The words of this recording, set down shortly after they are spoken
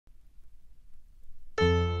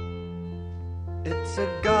It's a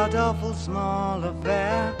god-awful small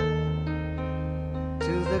affair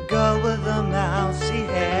to the girl with the mousy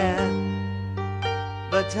hair,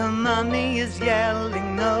 but her mummy is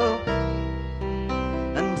yelling no,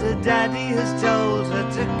 and her daddy has told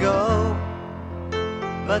her to go.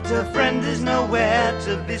 But her friend is nowhere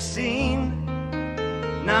to be seen.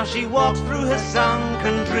 Now she walks through her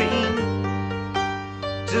sunken dream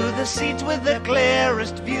to the seat with the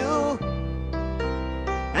clearest view,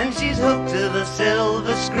 and she's hooked to the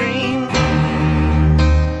silver screen.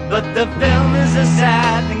 But the film is a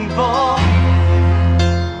sad thing for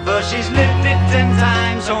she's lived it 10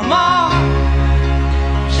 times or more.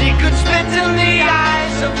 She could spit in the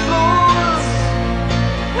eyes of fools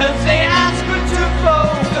if they ask her to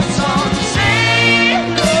focus on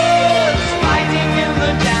sailors fighting in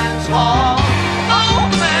the dance hall. Oh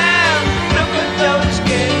man, look at those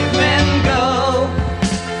gay men go.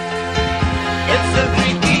 It's the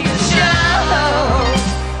freakiest show.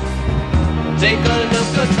 Take a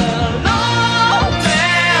look at the low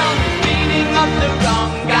man beating up the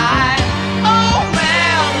wrong guy. Oh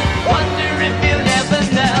man, wonder if you'll ever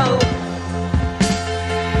know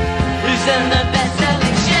who's in the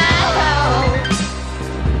best-selling show.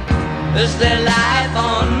 Is there life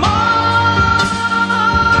on Mars?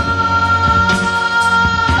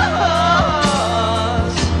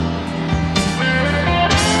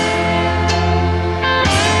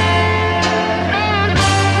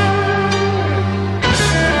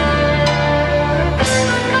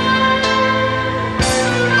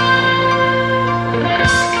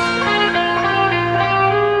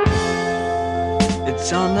 It's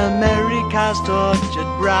on America's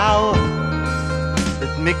tortured brow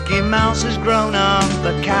that Mickey Mouse has grown up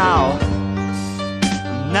a cow.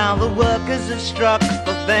 And now the workers have struck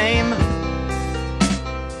for fame,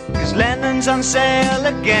 'cause Lennon's on sale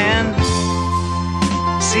again.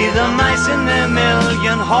 See the mice in their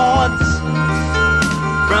million hordes,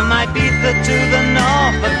 from Ibiza to the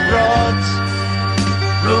Norfolk Broads.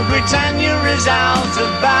 Rule Britannia is out of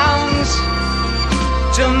bounds,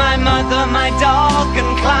 to my mother, my dog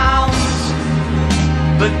and clowns.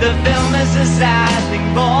 But the film is a sad thing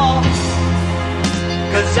for,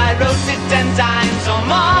 'cause I wrote it 10 times or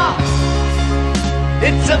more.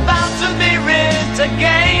 It's about to be writ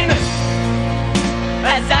again.